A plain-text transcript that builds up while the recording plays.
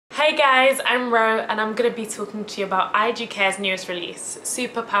Hey guys, I'm Ro and I'm going to be talking to you about idewcare's newest release,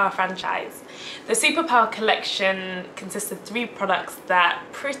 Superpower franchise. The Superpower collection consists of 3 products that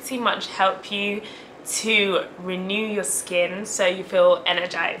pretty much help you to renew your skin so you feel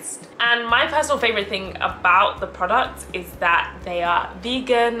energized. And my personal favorite thing about the products is that they are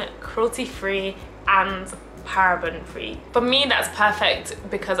vegan, cruelty-free and paraben-free. For me, that's perfect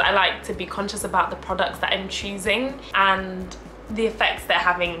because I like to be conscious about the products that I'm choosing and the effects they're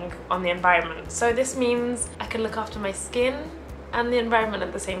having on the environment. So this means I can look after my skin and the environment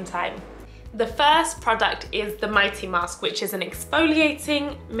at the same time. The first product is the Mighty Mask, which is an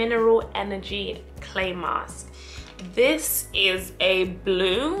exfoliating mineral energy clay mask. This is a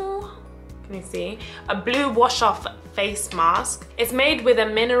blue, can you see? A blue wash-off face mask. It's made with a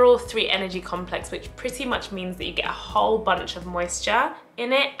mineral 3 energy complex, which pretty much means that you get a whole bunch of moisture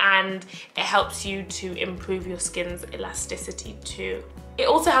in it and it helps you to improve your skin's elasticity too. It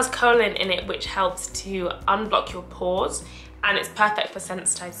also has choline in it, which helps to unblock your pores, and it's perfect for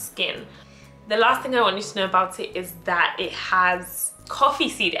sensitized skin. The last thing I want you to know about it is that it has coffee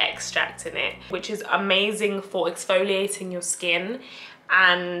seed extract in it, which is amazing for exfoliating your skin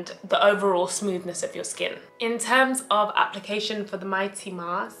and the overall smoothness of your skin. In terms of application for the Mighty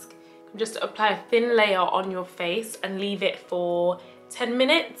Mask, just apply a thin layer on your face and leave it for 10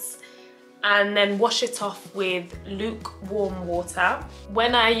 minutes and then wash it off with lukewarm water.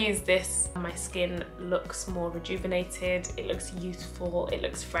 When I use this, my skin looks more rejuvenated, it looks youthful, it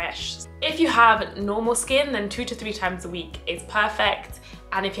looks fresh. If you have normal skin, then 2 to 3 times a week is perfect.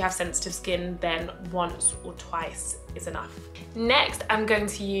 And if you have sensitive skin, then once or twice is enough. Next, I'm going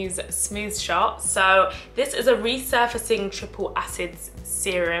to use Smooth Shot. So this is a resurfacing triple acids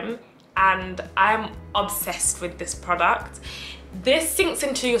serum and I'm obsessed with this product. This sinks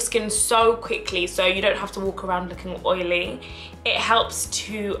into your skin so quickly, so you don't have to walk around looking oily. It helps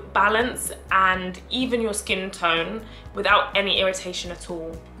to balance and even your skin tone without any irritation at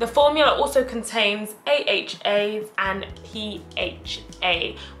all. The formula also contains AHA and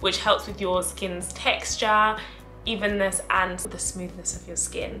PHA, which helps with your skin's texture, evenness and the smoothness of your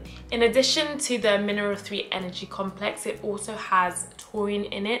skin. In addition to the mineral 3 energy complex, it also has taurine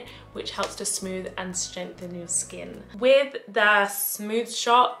in it, which helps to smooth and strengthen your skin. With the Smooth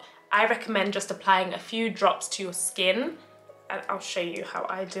Shot, I recommend just applying a few drops to your skin, and I'll show you how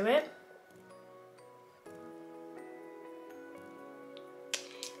I do it.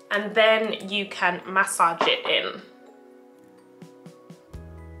 And then you can massage it in.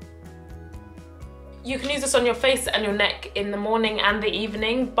 You can use this on your face and your neck in the morning and the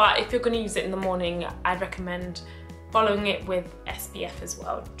evening, but if you're going to use it in the morning, I'd recommend following it with SPF as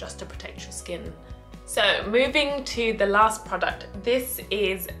well, just to protect your skin. So moving to the last product, this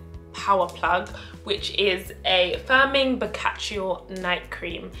is Power Plug, which is a firming Bakuchiol night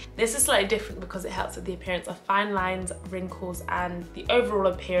cream. This is slightly different because it helps with the appearance of fine lines, wrinkles and the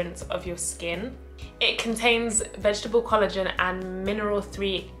overall appearance of your skin. It contains vegetable collagen and mineral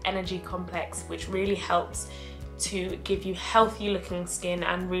 3 energy complex, which really helps to give you healthy looking skin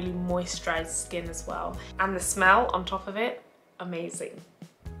and really moisturized skin as well. And the smell on top of it, amazing.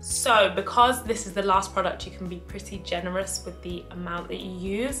 So because this is the last product, you can be pretty generous with the amount that you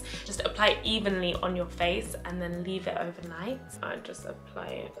use. Just apply it evenly on your face and then leave it overnight. I just apply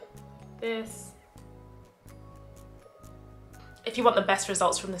it like this. If you want the best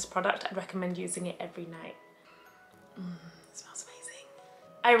results from this product, I'd recommend using it every night. It smells amazing.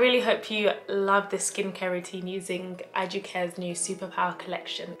 I really hope you love this skincare routine using idewcare's new Superpower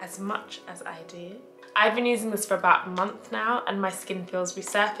collection as much as I do. I've been using this for about a month now and my skin feels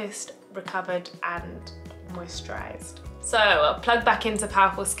resurfaced, recovered and moisturized. So plug back into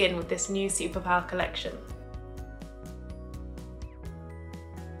powerful skin with this new Superpower collection.